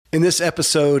In this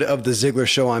episode of The Ziglar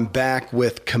Show, I'm back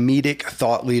with comedic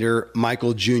thought leader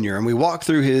Michael Jr., and we walk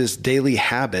through his daily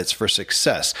habits for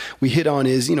success. We hit on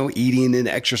his, eating and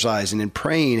exercising and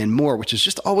praying and more, which is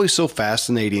just always so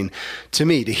fascinating to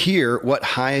me to hear what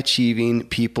high achieving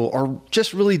people are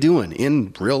just really doing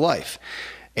in real life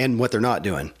and what they're not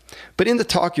doing. But in the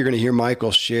talk, you're going to hear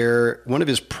Michael share one of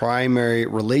his primary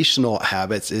relational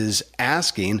habits is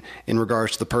asking, in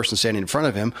regards to the person standing in front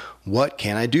of him, what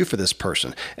can I do for this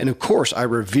person? And of course, I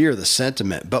revere the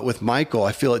sentiment, but with Michael,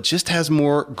 I feel it just has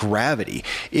more gravity.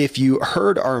 If you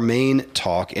heard our main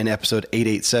talk in episode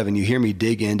 887, you hear me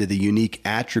dig into the unique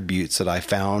attributes that I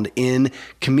found in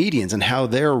comedians and how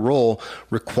their role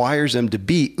requires them to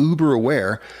be uber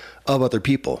aware of other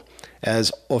people,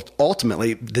 as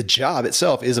ultimately the job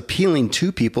itself is appealing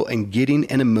to people and getting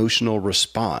an emotional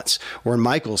response, or in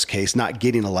Michael's case, not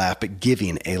getting a laugh, but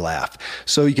giving a laugh.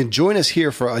 So you can join us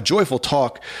here for a joyful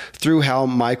talk through how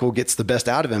Michael gets the best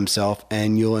out of himself,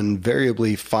 and you'll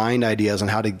invariably find ideas on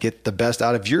how to get the best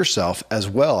out of yourself as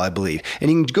well, I believe. And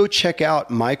you can go check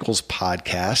out Michael's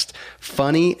podcast,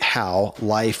 Funny How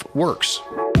Life Works.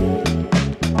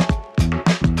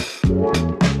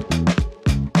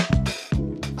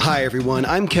 Hi, everyone.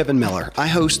 I'm Kevin Miller. I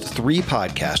host 3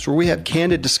 podcasts where we have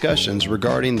candid discussions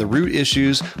regarding the root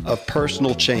issues of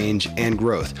personal change and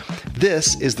growth.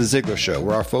 This is The Ziglar Show,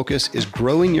 where our focus is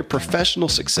growing your professional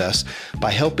success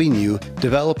by helping you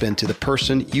develop into the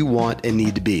person you want and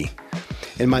need to be.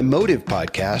 In my Motive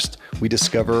podcast, we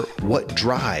discover what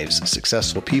drives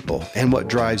successful people and what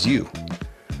drives you.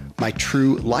 My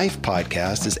True Life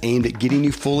podcast is aimed at getting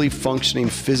you fully functioning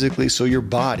physically so your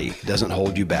body doesn't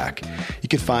hold you back. You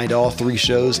can find all 3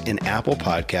 shows in Apple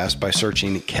Podcasts by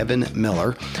searching Kevin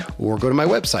Miller, or go to my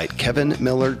website,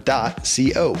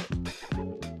 kevinmiller.co.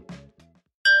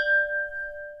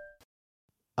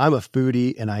 I'm a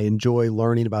foodie and I enjoy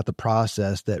learning about the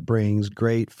process that brings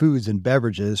great foods and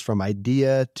beverages from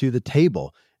idea to the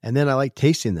table. And then I like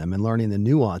tasting them and learning the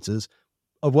nuances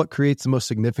of what creates the most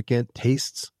significant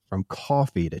tastes, from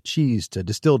coffee to cheese to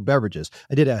distilled beverages.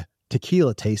 I did a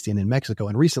tequila tasting in Mexico,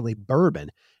 and recently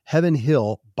bourbon. Heaven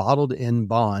Hill Bottled in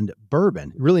Bond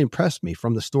bourbon really impressed me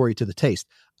from the story to the taste.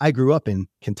 I grew up in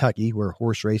Kentucky, where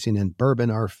horse racing and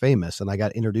bourbon are famous, and I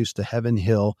got introduced to Heaven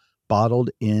Hill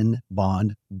Bottled in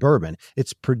Bond bourbon.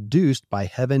 It's produced by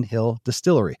Heaven Hill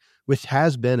Distillery, which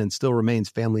has been and still remains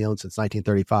family-owned since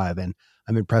 1935, and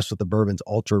I'm impressed with the bourbon's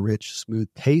ultra-rich, smooth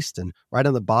taste, and right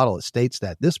on the bottle it states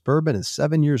that this bourbon is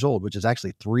 7 years old, which is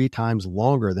actually 3 times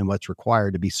longer than what's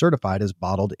required to be certified as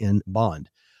bottled in bond.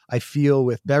 I feel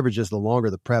with beverages, the longer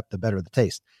the prep, the better the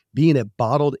taste. Being a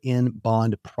bottled in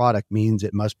bond product means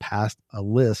it must pass a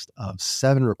list of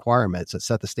 7 requirements that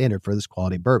set the standard for this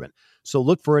quality bourbon. So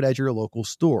look for it at your local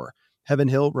store. Heaven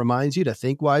Hill reminds you to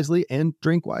think wisely and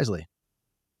drink wisely.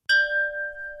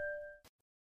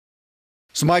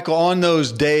 So Michael, on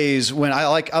those days when I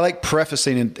like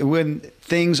prefacing, and when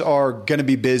things are going to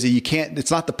be busy,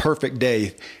 it's not the perfect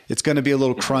day. It's going to be a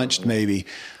little crunched maybe.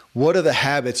 What are the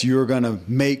habits you're going to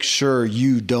make sure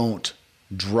you don't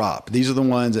drop? These are the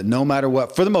ones that no matter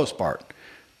what, for the most part,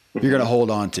 you're going to hold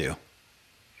on to.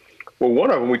 Well,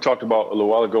 one of them we talked about a little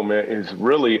while ago, man, is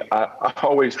really, I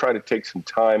always try to take some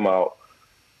time out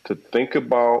to think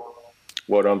about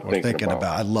what I'm thinking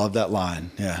about. I love that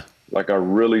line. Yeah. Like I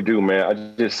really do, man.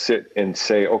 I just sit and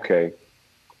say, okay,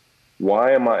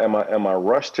 why am I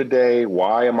rushed today?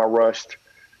 Why am I rushed?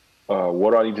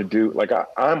 What do I need to do? Like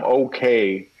I'm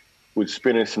okay with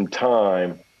spending some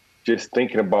time just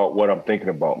thinking about what I'm thinking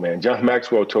about, man. John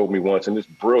Maxwell told me once, and it's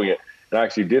brilliant, and I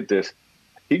actually did this.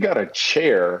 He got a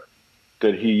chair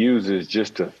that he uses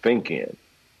just to think in.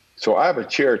 So I have a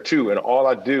chair too, and all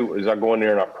I do is I go in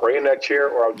there and I pray in that chair,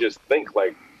 or I'll just think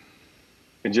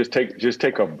and just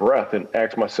take a breath and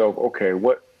ask myself, okay,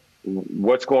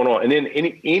 what's going on? And then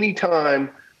any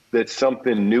time that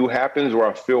something new happens or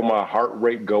I feel my heart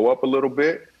rate go up a little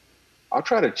bit, I'll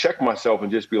try to check myself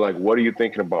and just be like, what are you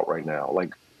thinking about right now?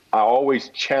 Like I always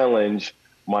challenge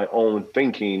my own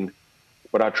thinking,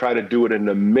 but I try to do it in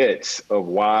the midst of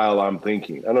while I'm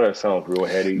thinking. I know that sounds real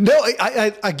heady. No,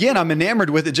 again, I'm enamored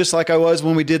with it, just like I was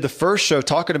when we did the first show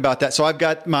talking about that. So I've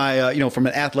got my, from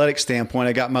an athletic standpoint,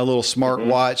 I got my little smart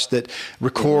watch that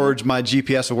records my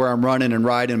GPS of where I'm running and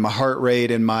riding, my heart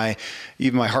rate and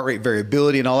even my heart rate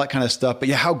variability and all that kind of stuff. But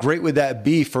yeah, how great would that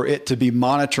be for it to be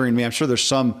monitoring me? I'm sure there's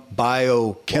some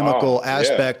biochemical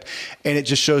aspect, and it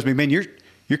just shows me, man, your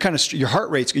heart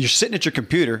rate's, you're sitting at your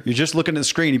computer, you're just looking at the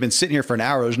screen, you've been sitting here for an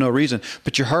hour, there's no reason,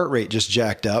 but your heart rate just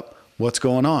jacked up. What's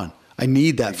going on? I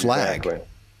need that flag.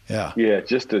 Yeah. Yeah.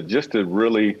 Just to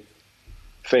really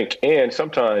think. And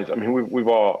sometimes, I mean, we've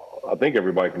all I think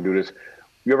everybody can do this.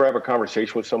 You ever have a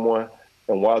conversation with someone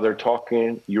and while they're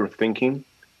talking, you're thinking?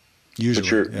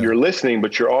 Usually, but you're listening,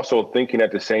 but you're also thinking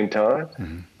at the same time.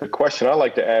 Mm-hmm. The question I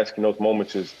like to ask in those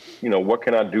moments is, what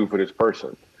can I do for this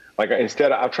person? Like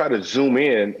instead, I try to zoom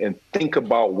in and think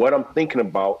about what I'm thinking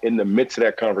about in the midst of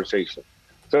that conversation.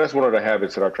 So that's one of the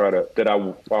habits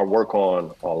that I work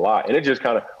on a lot. And it just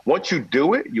kind of, once you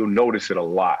do it, you'll notice it a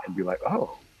lot and be like,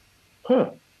 oh,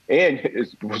 huh. And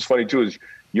what's funny too is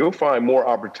you'll find more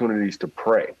opportunities to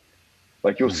pray.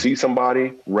 Like you'll see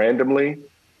somebody randomly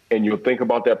and you'll think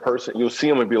about that person. You'll see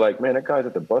him and be like, man, that guy's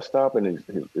at the bus stop and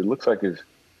it looks like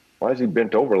why is he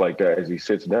bent over like that as he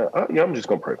sits down? I'm just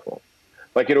going to pray for him.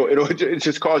 Like it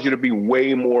just cause you to be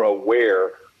way more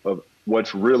aware of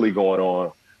what's really going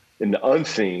on in the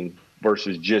unseen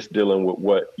versus just dealing with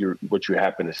what you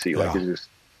happen to see. Like it's just,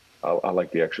 I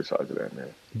like the exercise of that,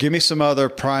 man. Give me some other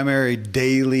primary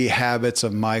daily habits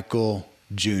of Michael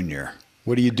Jr.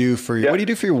 What do you do for your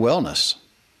wellness?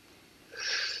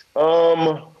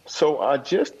 So I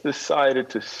just decided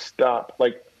to stop.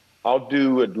 Like I'll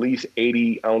do at least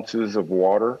 80 ounces of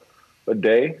water a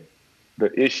day.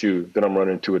 The issue that I'm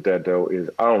running into with that though is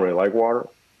I don't really like water.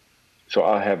 So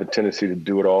I have a tendency to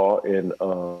do it all in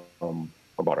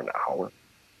about an hour.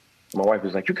 My wife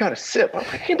is like, you got to sip. I'm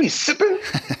like, I can't be sipping.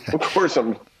 Of course,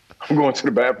 I'm going to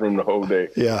the bathroom the whole day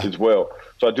as well.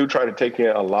 So I do try to take in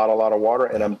a lot of water.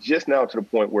 And I'm just now to the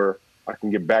point where I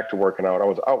can get back to working out. I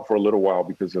was out for a little while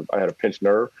because I had a pinched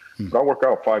nerve. But I work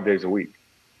out 5 days a week.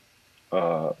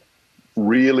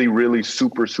 Really, really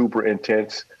super, super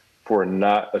intense for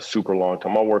not a super long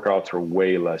time. My workouts are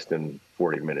way less than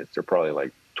 40 minutes. They're probably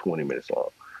like 20 minutes long.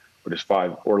 But it's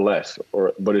 5 or less.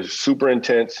 But it's super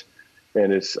intense.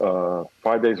 And it's 5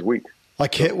 days a week.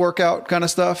 Like HIIT workout kind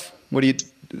of stuff? What do you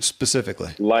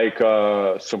specifically? Like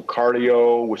some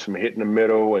cardio with some HIIT in the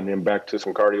middle and then back to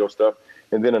some cardio stuff.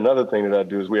 And then another thing that I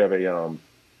do is we have it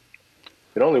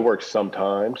only works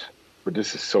sometimes, but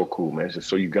this is so cool, man.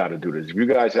 So you got to do this. If you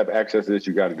guys have access to this,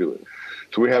 you got to do it.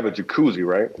 So we have a jacuzzi,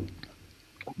 right?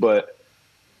 But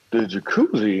the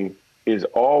jacuzzi is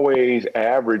always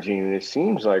averaging, and it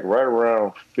seems like right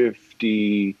around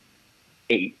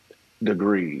 58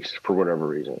 degrees for whatever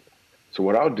reason. So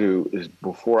what I'll do is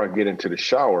before I get into the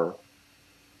shower,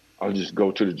 I'll just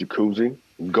go to the jacuzzi,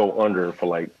 go under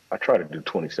for I try to do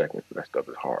 20 seconds, but that stuff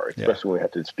is hard, especially when we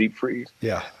have to deep freeze.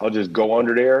 Yeah. I'll just go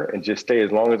under there and just stay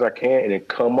as long as I can and then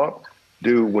come up.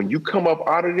 Dude, when you come up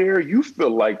out of there, you feel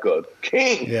like a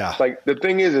king. Yeah. Like the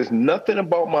thing is nothing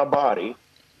about my body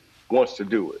wants to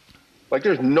do it. Like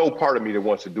there's no part of me that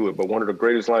wants to do it. But one of the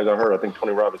greatest lines I heard, I think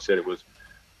Tony Robbins said it was,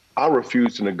 I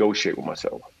refuse to negotiate with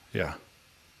myself. Yeah.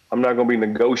 I'm not going to be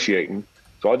negotiating.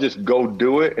 So I'll just go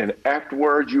do it. And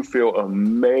afterwards, you feel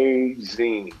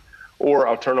amazing. Or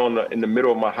I'll turn on in the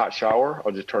middle of my hot shower,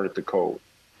 I'll just turn it to cold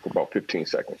for about 15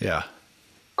 seconds. Yeah.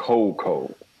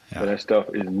 Cold. Yeah. And that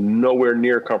stuff is nowhere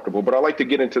near comfortable. But I like to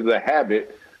get into the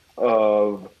habit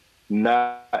of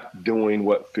not doing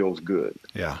what feels good.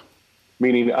 Yeah.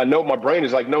 Meaning I know my brain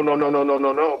is like, no.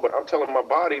 But I'm telling my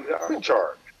body that I'm in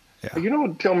charge. Yeah. You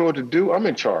don't tell me what to do. I'm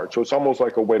in charge. So it's almost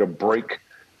like a way to break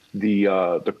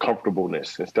the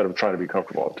comfortableness instead of trying to be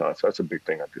comfortable all the time. So that's a big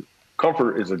thing I do.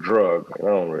 Comfort is a drug. And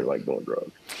I don't really like doing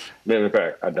drugs. In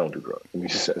fact, I don't do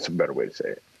drugs. It's a better way to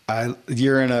say it.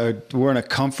 We're in a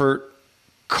comfort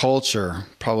culture,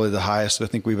 probably the highest I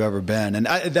think we've ever been. And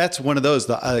that's one of those,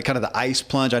 kind of the ice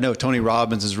plunge. I know Tony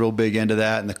Robbins is real big into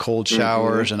that and the cold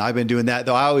showers. Mm-hmm. And I've been doing that,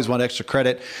 though I always want extra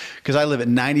credit because I live at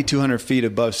 9,200 feet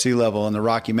above sea level in the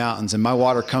Rocky Mountains and my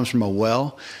water comes from a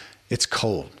well. It's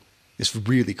cold. It's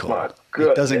really cold. My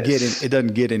goodness. It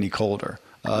doesn't get any colder.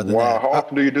 Wow. That. How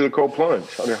often do you do the cold plunge?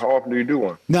 I mean, how often do you do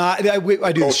one? No, I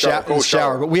do the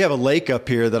shower, but we have a lake up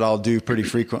here that I'll do pretty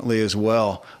frequently as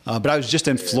well. But I was just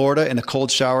in Florida in a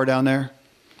cold shower down there.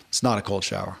 It's not a cold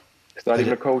shower. It's not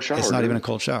even a cold shower. It's not even a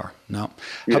cold shower. No.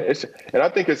 Yeah, and I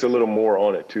think it's a little more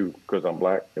on it too because I'm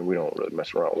black and we don't really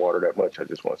mess around with water that much. I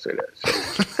just want to say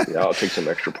that. So I'll take some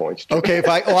extra points too. Okay,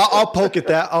 I'll poke at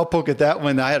that. I'll poke at that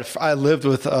when I lived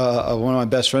with one of my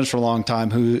best friends for a long time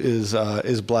who is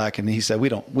black, and he said we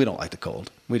don't like the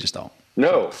cold. We just don't.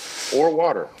 No, or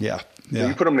water. Yeah. Yeah.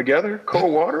 You put them together,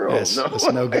 cold water? Oh, it's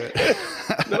no good.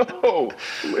 No,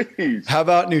 please. How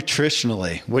about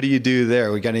nutritionally? What do you do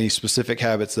there? We got any specific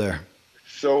habits there?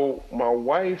 So my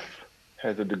wife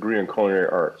has a degree in culinary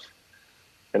arts,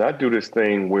 and I do this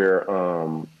thing where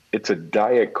it's a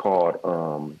diet called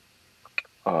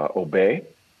Obey.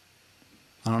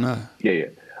 I don't know. Yeah.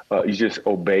 You just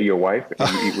obey your wife and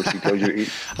you eat what she tells you to eat.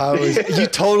 You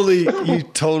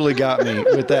totally got me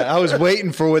with that. I was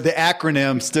waiting for what the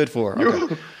acronym stood for.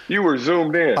 Okay. You were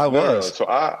zoomed in. I No. was. So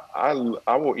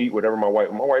I will eat whatever my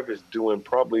wife is doing.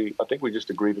 Probably, I think we just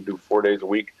agreed to do 4 days a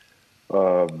week,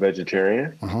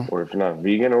 vegetarian, or if not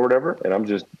vegan or whatever. And I'm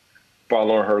just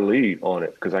following her lead on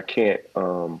it because I can't.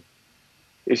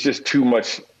 It's just too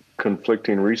much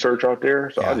conflicting research out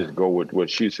there. So I just go with what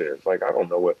she says. Like, I don't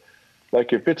know what.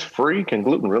 Like, if it's free, can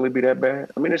gluten really be that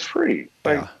bad? I mean, it's free.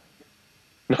 Like,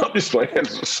 no, I'm just playing.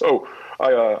 So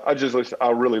I just listen. I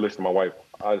really listen to my wife.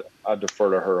 I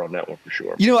defer to her on that one for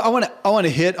sure. You know, I want to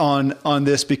hit on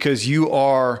this because you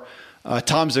are.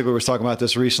 Tom Ziglar was talking about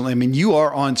this recently. I mean, you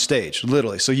are on stage,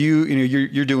 literally. So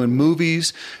you're doing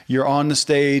movies. You're on the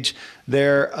stage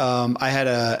there. I had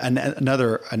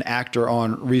an actor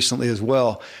on recently as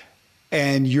well,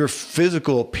 and your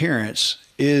physical appearance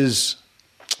is.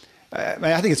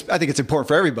 I think it's important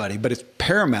for everybody, but it's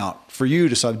paramount for you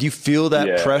to solve. Do you feel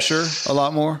that pressure a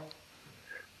lot more?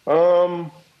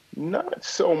 Not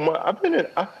so much.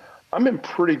 I'm in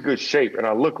pretty good shape, and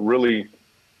I look really,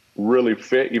 really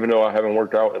fit, even though I haven't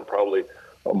worked out in probably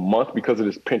a month because of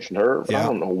this pinched nerve. Yeah.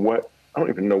 I don't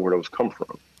even know where those come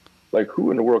from. Like,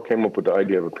 who in the world came up with the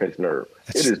idea of a pinched nerve?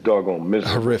 It is doggone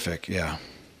miserable. Horrific, yeah.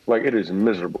 Like, it is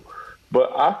miserable.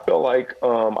 But I feel like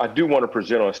I do want to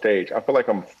present on stage. I feel like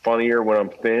I'm funnier when I'm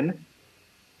thin.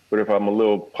 But if I'm a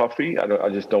little puffy, I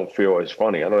just don't feel as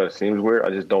funny. I know that seems weird. I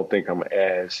just don't think I'm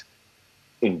as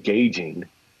engaging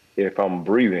if I'm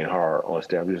breathing hard on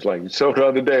stage. I'm just like, so the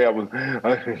other day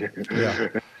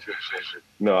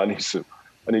no, I need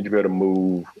to be able to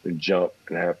move and jump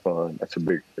and have fun. That's a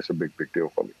big deal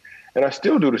for me. And I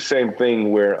still do the same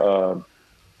thing where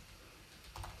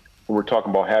when we're talking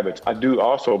about habits, I do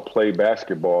also play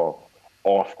basketball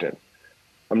often.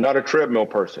 I'm not a treadmill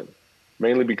person,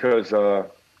 mainly because I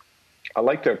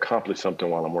like to accomplish something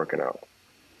while I'm working out.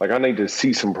 Like, I need to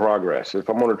see some progress. If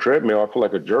I'm on a treadmill, I feel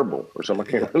like a gerbil or something. I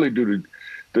can't really do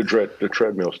the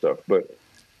treadmill stuff. But,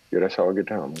 yeah, that's how I get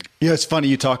down, man. Yeah, it's funny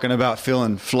you talking about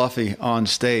feeling fluffy on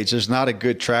stage. There's not a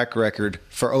good track record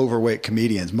for overweight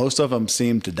comedians. Most of them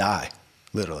seem to die,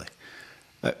 literally.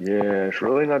 Yeah, it's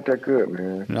really not that good,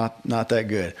 man. Not that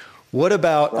good. What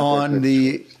about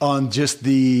on just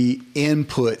the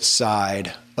input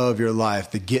side of your life,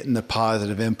 the getting the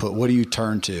positive input? What do you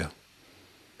turn to?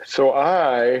 So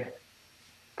I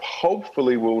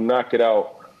hopefully will knock it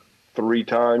out 3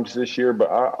 times this year, but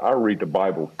I read the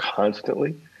Bible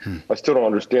constantly. I still don't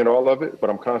understand all of it, but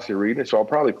I'm constantly reading it. So I'll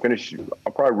probably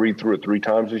read through it 3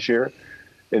 times this year.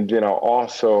 And then I'll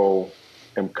also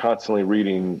am constantly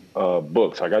reading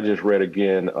books. Like, I just read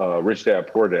again, Rich Dad,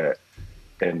 Poor Dad.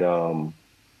 And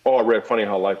I read Funny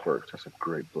How Life Works. That's a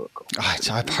great book.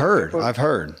 I've heard. So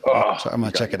I'm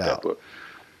going to check it out.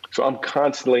 So I'm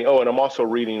constantly, and I'm also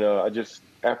reading,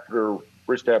 after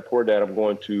Rich Dad, Poor Dad, I'm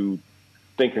going to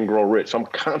Think and Grow Rich. So I'm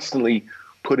constantly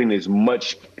putting as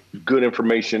much good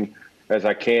information as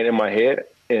I can in my head.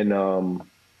 And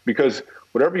because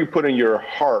whatever you put in your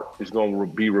heart is going to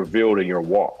be revealed in your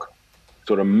walk.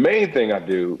 So the main thing I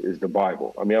do is the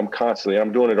Bible. I mean, I'm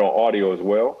doing it on audio as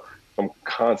well. I'm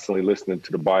constantly listening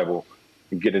to the Bible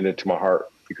and getting it into my heart.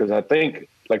 Because I think,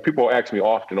 like, people ask me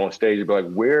often on stage, they'll be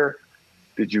like, where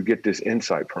did you get this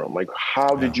insight from? Like,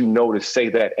 how did you know to say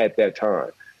that at that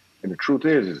time? And the truth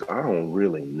is I don't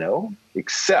really know,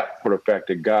 except for the fact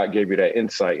that God gave you that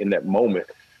insight in that moment.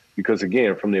 Because,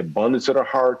 again, from the abundance of the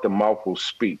heart, the mouth will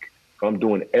speak. So I'm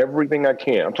doing everything I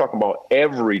can. I'm talking about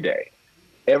every day,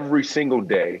 every single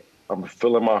day. I'm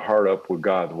filling my heart up with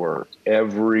God's word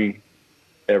every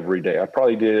day. I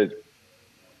probably did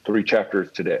 3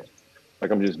 chapters today.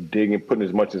 Like, I'm just digging, putting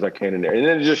as much as I can in there. And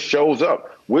then it just shows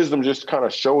up. Wisdom just kind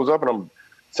of shows up, and I'm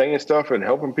saying stuff and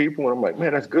helping people. And I'm like,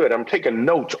 man, that's good. I'm taking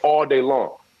notes all day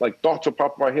long. Like, thoughts will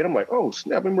pop in my head. I'm like, oh,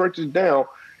 snap, and write this down.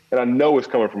 And I know it's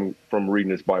coming from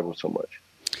reading this Bible so much.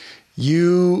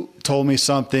 You told me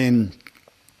something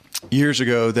years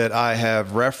ago that I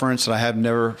have referenced and I have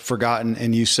never forgotten.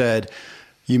 And you said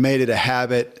you made it a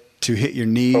habit to hit your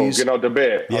knees. Get out the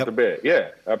bed. Out the bed.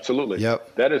 Yeah, absolutely.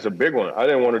 Yep. That is a big one. I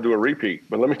didn't want to do a repeat,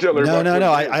 but let me tell everybody.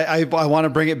 No. I want to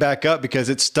bring it back up because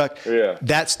it stuck. Yeah.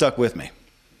 That stuck with me.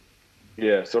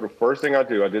 Yeah. So the first thing I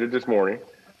do, I did it this morning,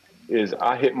 is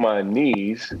I hit my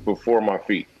knees before my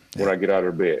feet when I get out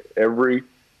of bed. Every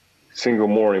single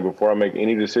morning before I make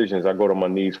any decisions, I go to my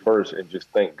knees first and just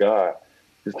thank God.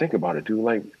 Just think about it,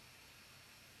 dude.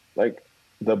 Like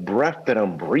the breath that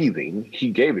I'm breathing, he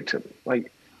gave it to me.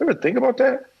 Like, ever think about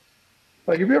that?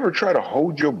 Like, have you ever tried to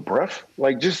hold your breath?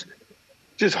 Like, just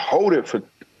hold it for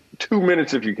 2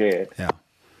 minutes if you can. Yeah.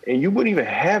 And you wouldn't even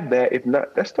have that if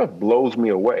not. That stuff blows me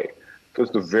away. So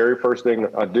it's the very first thing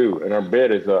I do. And our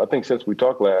bed is, I think since we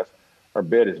talked last, our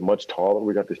bed is much taller.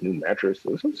 We got this new mattress.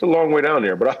 It's a long way down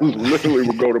there, but I literally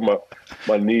would go to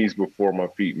my knees before my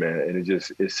feet, man. And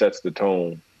it sets the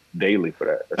tone daily for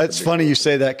that. That's funny you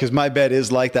say that, because my bed is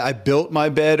like that. I built my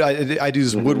bed. I do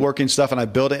this woodworking stuff, and I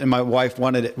built it, and my wife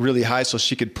wanted it really high so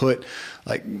she could put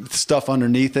like stuff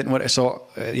underneath it. And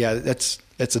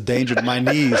it's a danger to my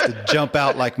knees to jump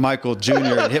out like Michael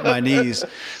Jr. and hit my knees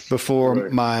before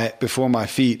my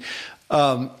feet.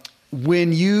 When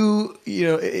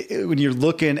when you're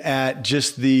looking at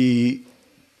just you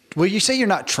say you're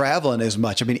not traveling as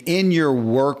much. I mean, in your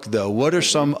work though, what are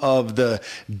some of the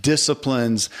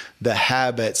disciplines, the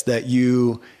habits that I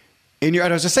was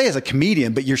going to say as a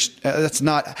comedian, but that's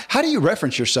not, how do you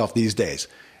reference yourself these days?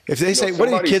 If they say, what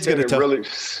are your kids going to tell you?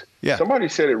 Yeah. Somebody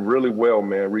said it really well,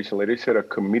 man, recently. They said a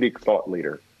comedic thought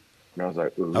leader. And I was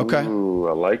like, ooh, okay.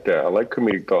 I like that. I like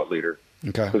comedic thought leader.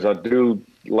 Okay. Because I do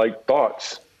like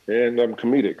thoughts, and I'm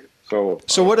comedic. So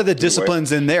what are the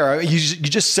disciplines in there? You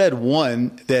just said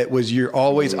one that was you're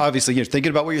always, obviously, you're thinking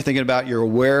about what you're thinking about. You're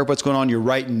aware of what's going on. You're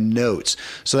writing notes.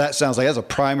 So that sounds like that's a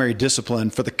primary discipline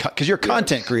because you're a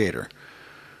content creator.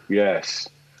 Yes.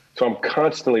 So I'm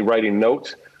constantly writing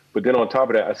notes. But then on top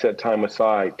of that, I set time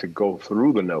aside to go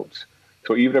through the notes.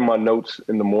 So even in my notes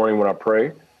in the morning when I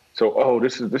pray,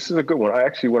 this is a good one. I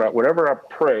actually, whenever I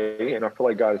pray and I feel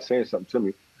like God is saying something to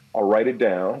me, I'll write it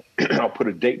down. I'll put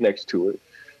a date next to it.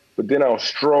 But then I'll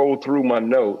stroll through my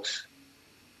notes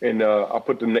and I'll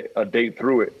put a date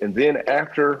through it. And then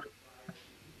after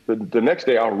the next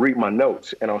day, I'll read my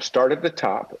notes and I'll start at the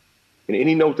top. And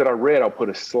any note that I read, I'll put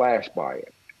a slash by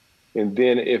it. And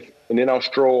then I'll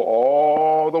stroll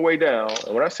all the way down.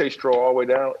 And when I say stroll all the way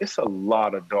down, it's a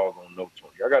lot of doggone notes on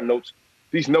here. I got notes.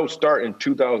 These notes start in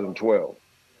 2012.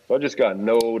 So I just got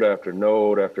note after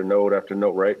note after note after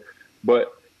note, right?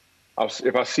 But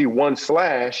if I see one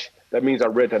slash, that means I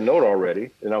read that note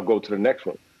already, and I'll go to the next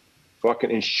one. So I can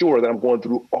ensure that I'm going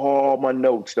through all my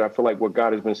notes that I feel like what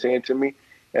God has been saying to me.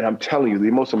 And I'm telling you,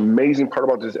 the most amazing part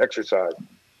about this exercise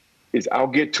is I'll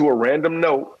get to a random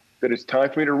note that it's time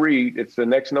for me to read. It's the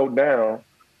next note down,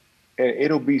 and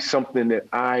it'll be something that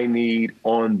I need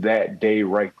on that day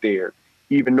right there,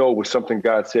 even though it was something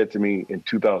God said to me in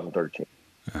 2013.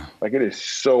 Yeah. Like, it is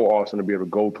so awesome to be able to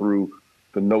go through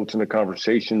the notes and the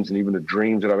conversations and even the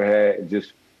dreams that I've had. And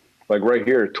just like right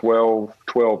here,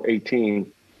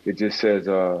 12:18, it just says,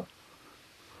 I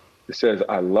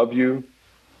love you.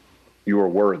 You are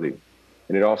worthy.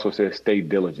 And it also says, stay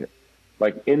diligent.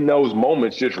 Like, in those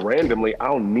moments, just randomly,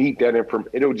 I'll need that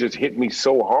information. It'll just hit me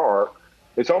so hard.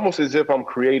 It's almost as if I'm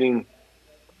creating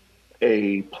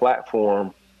a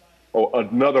platform or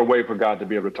another way for God to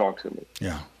be able to talk to me.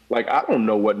 Yeah. Like, I don't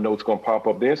know what note's going to pop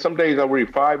up. Then some days I'll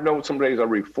read 5 notes. Some days I'll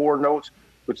read 4 notes.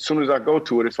 But as soon as I go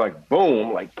to it, it's like,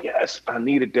 boom, like, yes, I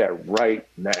needed that right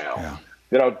now. Yeah.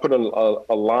 Then I'll put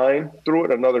a line through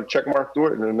it, another check mark through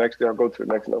it, and then the next day I'll go to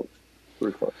the next note.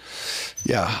 Pretty fun.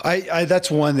 Yeah, I that's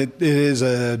one that it is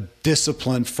a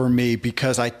discipline for me,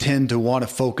 because I tend to want to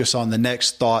focus on the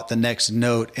next thought, the next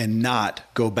note, and not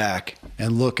go back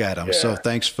and look at them. Yeah. So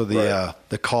thanks for the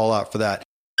call out for that.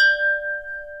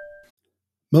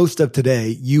 Most of today,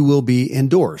 you will be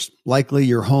indoors, likely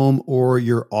your home or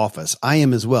your office. I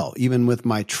am as well. Even with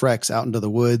my treks out into the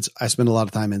woods, I spend a lot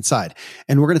of time inside.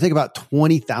 And we're going to take about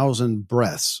 20,000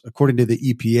 breaths. According to the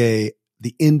EPA,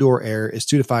 the indoor air is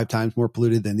 2 to 5 times more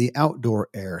polluted than the outdoor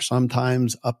air,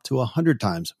 sometimes up to 100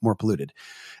 times more polluted.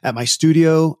 At my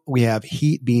studio, we have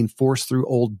heat being forced through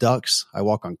old ducts. I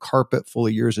walk on carpet full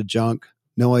of years of junk.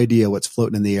 No idea what's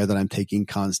floating in the air that I'm taking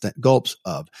constant gulps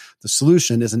of. The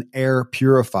solution is an air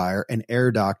purifier, and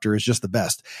Air Doctor is just the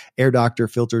best. Air Doctor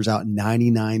filters out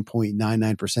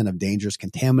 99.99% of dangerous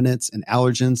contaminants and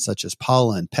allergens such as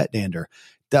pollen, pet dander,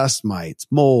 dust mites,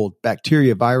 mold,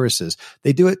 bacteria, viruses.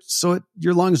 They do it so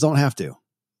your lungs don't have to.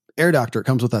 Air Doctor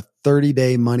comes with a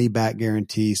 30-day money-back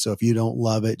guarantee. So if you don't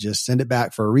love it, just send it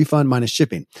back for a refund minus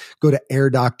shipping. Go to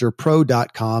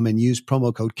airdoctorpro.com and use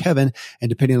promo code Kevin. And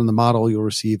depending on the model, you'll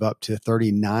receive up to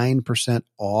 39%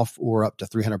 off or up to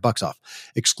 $300 off.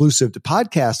 Exclusive to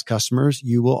podcast customers,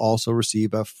 you will also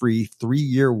receive a free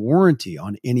 3-year warranty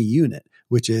on any unit,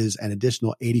 which is an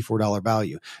additional $84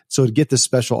 value. So to get this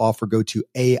special offer, go to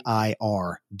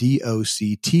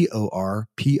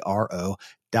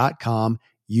airdoctorpro.com.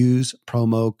 Use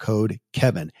promo code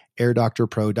Kevin.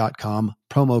 airdoctorpro.com,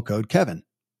 promo code Kevin.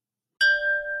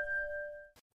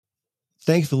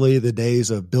 Thankfully, the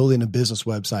days of building a business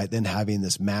website, then having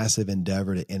this massive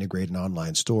endeavor to integrate an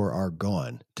online store are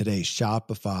gone. Today,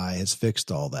 Shopify has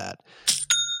fixed all that.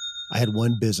 I had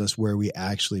one business where we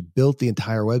actually built the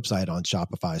entire website on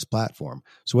Shopify's platform.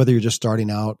 So whether you're just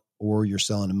starting out or you're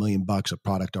selling $1 million of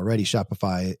product already,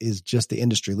 Shopify is just the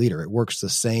industry leader. It works the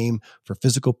same for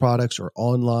physical products or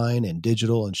online and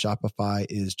digital, and Shopify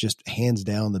is just hands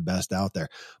down the best out there.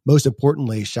 Most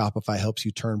importantly, Shopify helps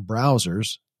you turn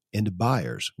browsers into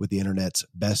buyers with the internet's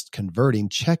best converting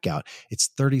checkout. It's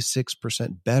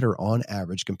 36% better on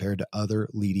average compared to other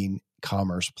leading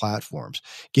commerce platforms.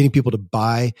 Getting people to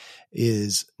buy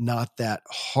is not that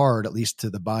hard, at least to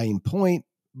the buying point,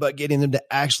 but getting them to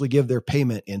actually give their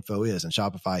payment info is, and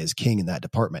Shopify is king in that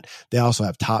department. They also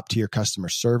have top tier customer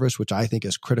service, which I think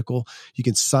is critical. You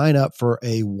can sign up for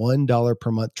a $1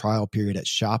 per month trial period at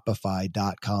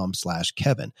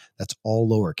shopify.com/Kevin. That's all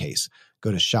lowercase.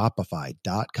 Go to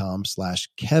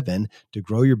shopify.com/Kevin to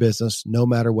grow your business no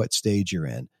matter what stage you're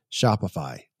in.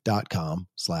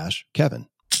 Shopify.com/Kevin.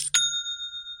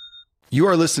 You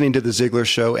are listening to The Ziglar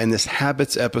Show and this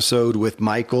Habits episode with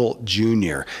Michael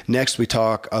Jr. Next, we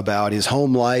talk about his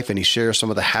home life and he shares some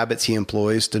of the habits he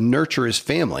employs to nurture his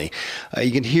family.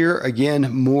 You can hear,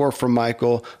 again, more from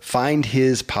Michael. Find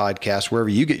his podcast wherever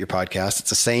you get your podcasts. It's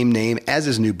the same name as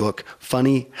his new book,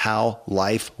 Funny How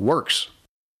Life Works.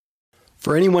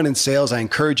 For anyone in sales, I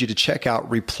encourage you to check out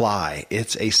Reply.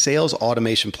 It's a sales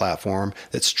automation platform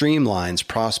that streamlines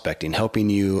prospecting,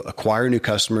 helping you acquire new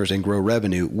customers and grow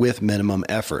revenue with minimum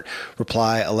effort.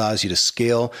 Reply allows you to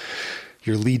scale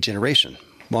your lead generation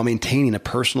while maintaining a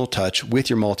personal touch with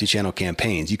your multi-channel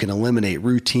campaigns. You can eliminate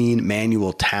routine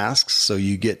manual tasks so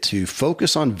you get to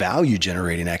focus on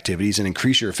value-generating activities and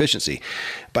increase your efficiency.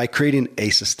 By creating a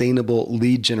sustainable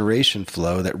lead generation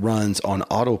flow that runs on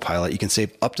autopilot, you can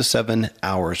save up to 7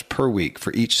 hours per week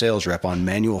for each sales rep on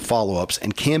manual follow-ups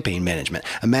and campaign management.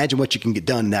 Imagine what you can get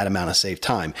done in that amount of saved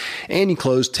time. And you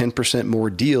close 10% more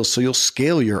deals, so you'll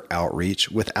scale your outreach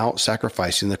without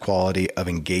sacrificing the quality of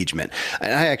engagement.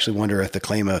 And I actually wonder if the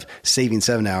claim of saving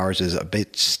 7 hours is a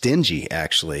bit stingy,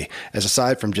 actually. As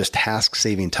aside from just task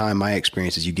saving time, my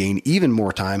experience is you gain even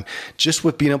more time just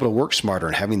with being able to work smarter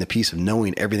and having the peace of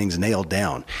knowing everything's nailed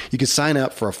down. You can sign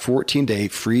up for a 14-day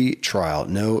free trial.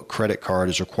 No credit card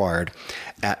is required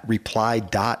at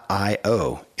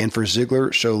reply.io. And for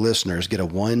Ziglar Show listeners, get a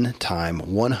one-time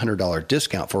 $100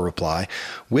 discount for Reply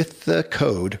with the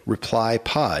code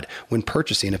REPLYPOD when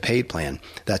purchasing a paid plan.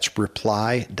 That's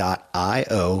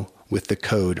reply.io with the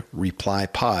code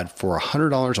REPLYPOD for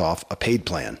 $100 off a paid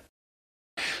plan.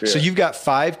 Yeah. So you've got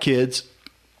 5 kids.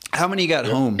 How many you got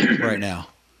home right now?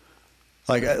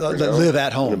 Like that live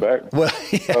at home? In the back? Well,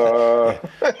 yeah.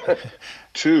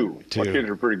 2. My kids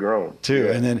are pretty grown. 2.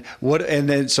 Yeah. And then what? And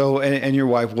then and your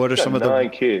wife. What are some of the 9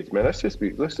 kids, man? Let's just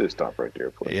stop right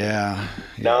there, please. Yeah.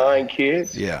 9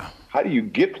 kids. Yeah. How do you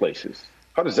get places?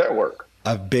 How does that work?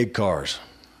 Big cars.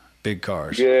 Big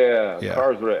cars. Yeah.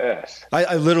 Cars with an S.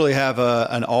 I literally have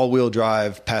an all-wheel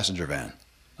drive passenger van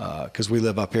because we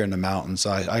live up here in the mountains.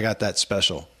 So I got that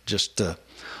special just to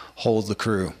hold the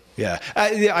crew. Yeah.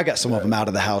 I got some of them out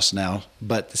of the house now,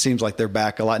 but it seems like they're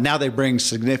back a lot. Now they bring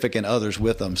significant others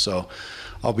with them. So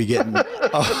I'll be getting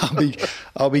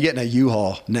I'll be getting a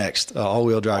U-Haul next,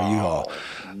 all-wheel drive U-Haul.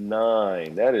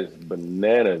 9. That is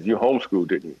bananas. You homeschooled,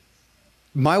 didn't you?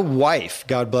 My wife,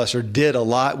 God bless her, did a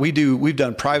lot. We've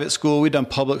done private school. We've done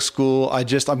public school. I'm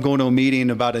going to a meeting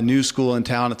about a new school in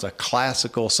town. It's a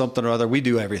classical something or other. We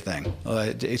do everything.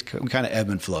 It's kind of ebb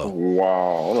and flow. Wow.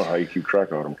 I don't know how you keep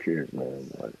track of all them kids,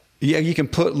 man. Yeah, you can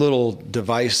put little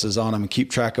devices on them and keep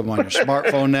track of them on your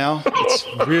smartphone now. It's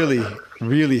really,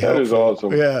 really helpful. That is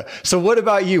awesome. Yeah. So what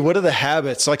about you? What are the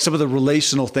habits, like some of the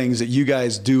relational things that you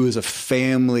guys do as a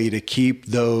family to keep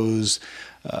those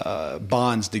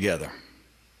bonds together?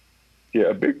 Yeah,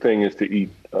 a big thing is to eat.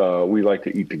 We like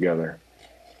to eat together.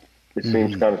 It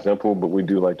seems kind of simple, but we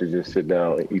do like to just sit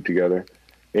down and eat together.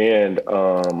 And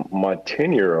my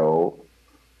 10-year-old,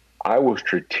 I will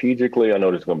strategically, I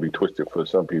know this is going to be twisted for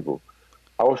some people,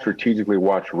 I will strategically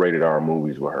watch rated R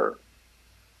movies with her.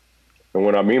 And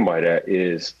what I mean by that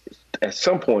is at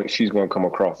some point she's going to come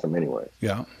across them anyway.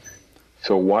 Yeah.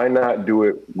 So why not do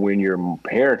it when your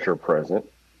parents are present?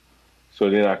 So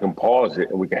then I can pause it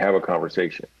and we can have a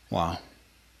conversation. Wow.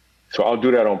 So I'll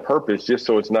do that on purpose just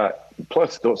so it's not,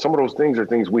 plus some of those things are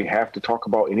things we have to talk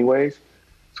about anyways.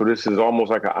 So this is almost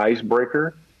like an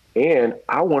icebreaker. And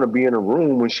I want to be in a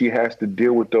room when she has to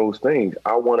deal with those things.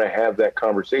 I want to have that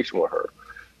conversation with her.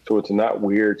 So it's not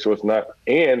weird. So it's not,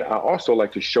 and I also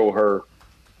like to show her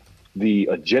the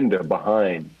agenda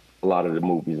behind a lot of the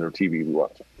movies or TV we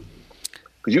watch.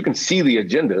 Because you can see the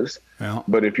agendas,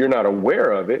 but if you're not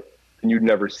aware of it, and you'd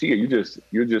never see it,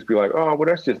 you'll just be like, oh, well,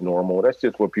 that's just normal. That's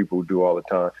just what people do all the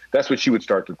time. That's what she would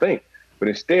start to think. But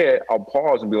instead, I'll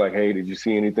pause and be like, hey, did you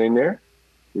see anything there?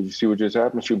 Did you see what just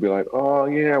happened? She'll be like, oh,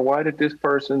 yeah, why did this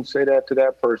person say that to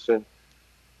that person?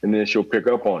 And then she'll pick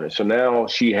up on it. So now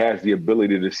she has the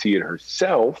ability to see it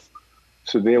herself.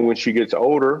 So then when she gets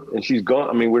older and she's gone,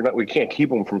 I mean, we can't keep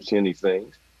them from seeing these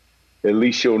things. At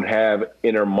least she'll have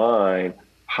in her mind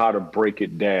how to break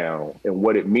it down and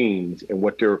what it means and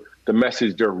what the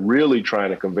message they're really trying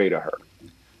to convey to her.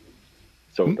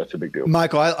 So that's a big deal.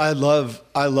 Michael, I love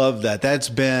that. That's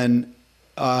been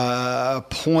a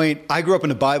point. I grew up in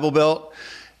the Bible Belt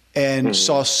and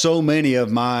saw so many of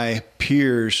my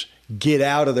peers get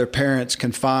out of their parents'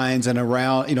 confines and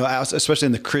around, especially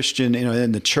in the Christian,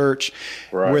 in the church,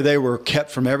 where they were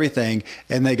kept from everything,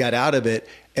 and they got out of it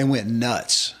and went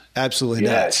nuts. Absolutely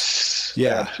nuts.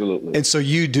 Yeah, absolutely. And so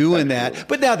you doing that.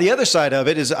 But now the other side of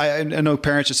it is I know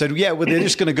parents have said, yeah, well, they're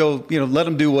just going to go, let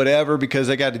them do whatever because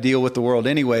they got to deal with the world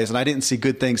anyways. And I didn't see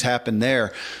good things happen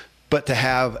there. But to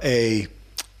have I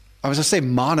was going to say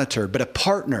monitored, but a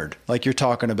partnered, like you're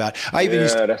talking about.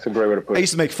 That's a great way to put it. I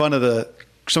used to make fun of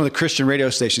some of the Christian radio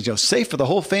stations, safe for the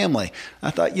whole family. I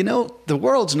thought, the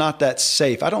world's not that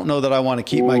safe. I don't know that I want to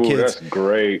keep my kids that's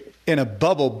great. in a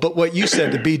bubble. But what you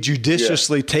said, to be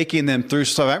judiciously taking them through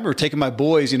stuff. I remember taking my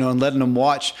boys, and letting them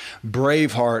watch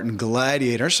Braveheart and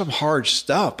Gladiator. There's some hard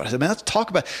stuff. But I said, man, let's talk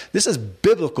about this. Is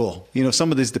biblical.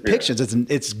 Some of these depictions.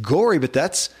 It's gory, but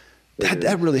that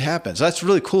really happens. That's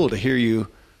really cool to hear you.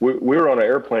 We were on an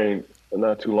airplane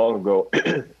not too long ago.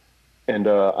 And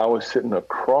I was sitting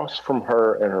across from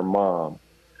her and her mom,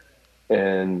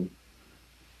 and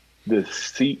the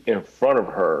seat in front of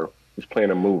her was playing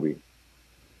a movie,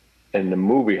 and the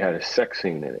movie had a sex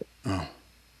scene in it. Oh.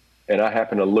 And I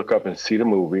happened to look up and see the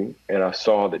movie, and I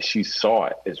saw that she saw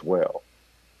it as well.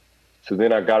 So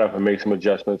then I got up and made some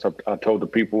adjustments. I told the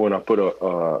people, and I put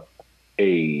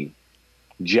a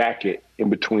jacket in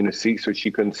between the seats so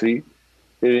she couldn't see.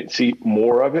 They didn't see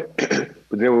more of it.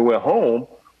 But then we went home.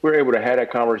 We were able to have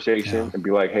that conversation and be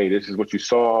like, hey, this is what you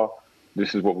saw.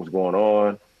 This is what was going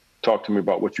on. Talk to me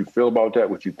about what you feel about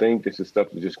that, what you think. This is stuff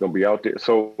that's just going to be out there.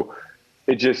 So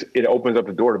it opens up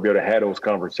the door to be able to have those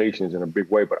conversations in a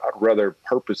big way. But I'd rather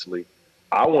purposely,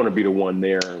 I want to be the one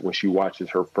there when she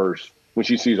watches her first, when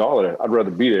she sees all of that. I'd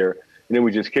rather be there. And then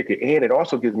we just kick it. And it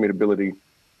also gives me the ability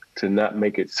to not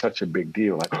make it such a big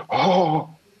deal.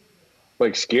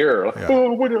 Like scare.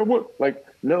 What? Like,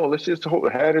 no, let's just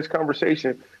have this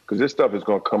conversation because this stuff is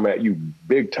going to come at you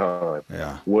big time.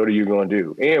 Yeah. What are you going to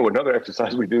do? And another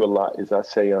exercise we do a lot is I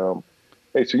say,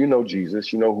 hey, so Jesus,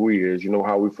 who he is,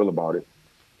 how we feel about it.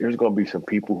 There's going to be some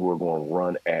people who are going to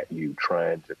run at you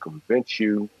trying to convince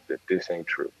you that this ain't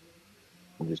true.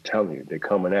 I'm just telling you, they're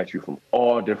coming at you from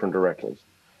all different directions.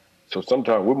 So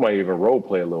sometimes we might even role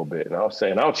play a little bit. And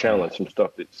I'll challenge some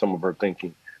stuff that some of her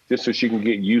thinking just so she can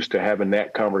get used to having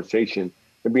that conversation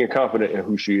and being confident in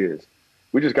who she is.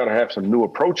 We just got to have some new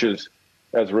approaches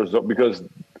as a result because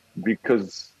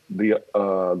the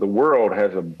world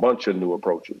has a bunch of new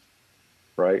approaches,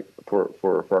 right,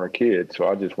 for our kids. So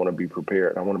I just want to be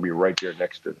prepared. I want to be right there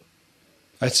next to them.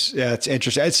 It's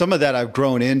interesting. Some of that I've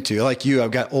grown into. Like you, I've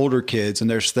got older kids, and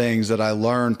there's things that I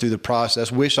learned through the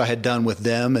process. Wish I had done with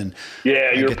them. And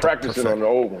you're practicing on the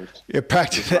old ones. You're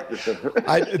practicing.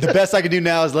 The best I can do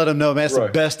now is let them know, man, that's the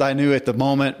best I knew at the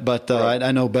moment. But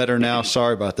I know better now.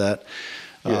 Sorry about that.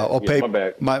 I'll pay.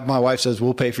 My wife says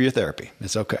we'll pay for your therapy.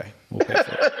 It's okay. We'll pay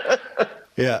for it.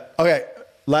 Yeah. Okay.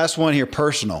 Last one here.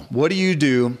 Personal. What do you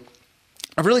do?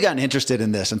 I've really gotten interested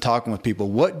in this and talking with people.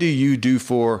 What do you do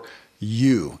for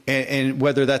you? And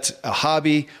whether that's a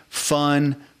hobby,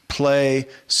 fun, play,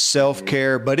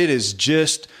 self-care, but it is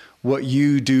just what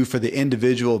you do for the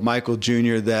individual of Michael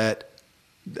Jr. that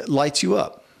lights you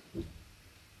up.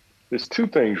 There's two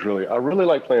things, really. I really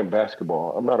like playing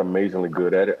basketball. I'm not amazingly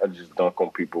good at it. I just dunk on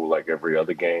people like every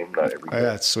other game, not every game.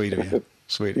 That's sweet of you.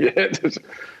 Sweet of you.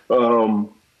 Yeah.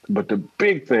 But the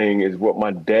big thing is what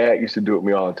my dad used to do with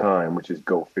me all the time, which is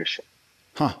go fishing.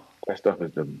 Huh. That stuff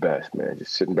is the best, man.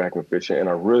 Just sitting back and fishing. And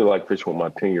I really like fishing with my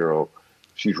 10-year-old.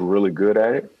 She's really good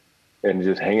at it. And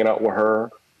just hanging out with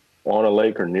her on a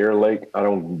lake or near a lake. I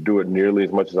don't do it nearly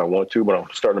as much as I want to, but I'm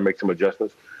starting to make some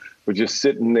adjustments. But just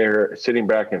sitting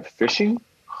back and fishing,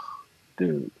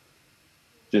 dude,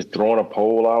 just throwing a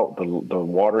pole out, the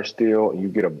water still, and you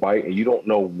get a bite, and you don't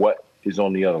know what is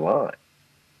on the other line.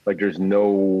 Like there's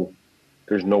no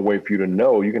way for you to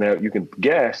know. You can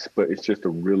guess, but it's just a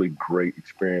really great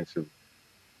experience of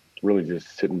really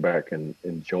just sitting back and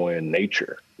enjoying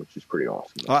nature, which is pretty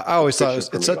awesome. I always thought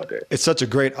it's such a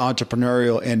great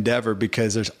entrepreneurial endeavor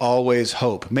because there's always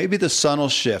hope. Maybe the sun will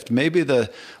shift. Maybe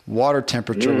the water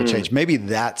temperature will change. Maybe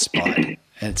that spot, and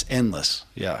it's endless.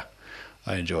 Yeah.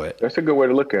 I enjoy it. That's a good way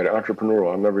to look at it.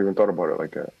 Entrepreneurial. I've never even thought about it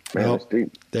like that. Man, Well, that's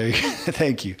deep. There you go.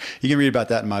 Thank you. You can read about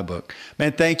that in my book.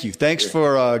 Man, thank you. Thanks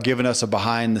for giving us a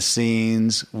behind the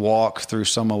scenes walk through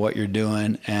some of what you're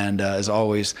doing. And as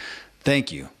always,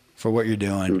 thank you for what you're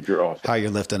doing. Dude, you're awesome. How you're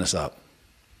lifting us up.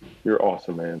 You're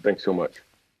awesome, man. Thanks so much.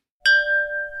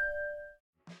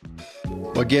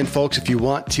 Well, again, folks, if you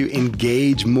want to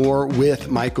engage more with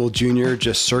Michael Jr.,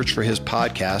 just search for his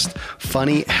podcast,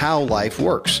 Funny How Life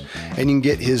Works. And you can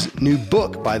get his new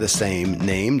book by the same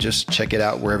name. Just check it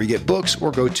out wherever you get books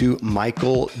or go to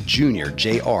Michael Jr.,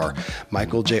 J.R.,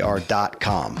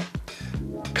 michaeljr.com.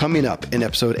 Coming up in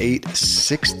episode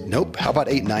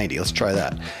 890. Let's try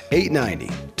that.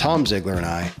 890. Tom Ziglar and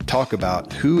I talk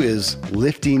about who is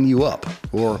lifting you up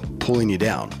or pulling you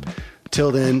down.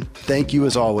 Till then, thank you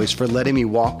as always for letting me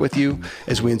walk with you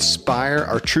as we inspire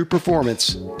our true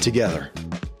performance together.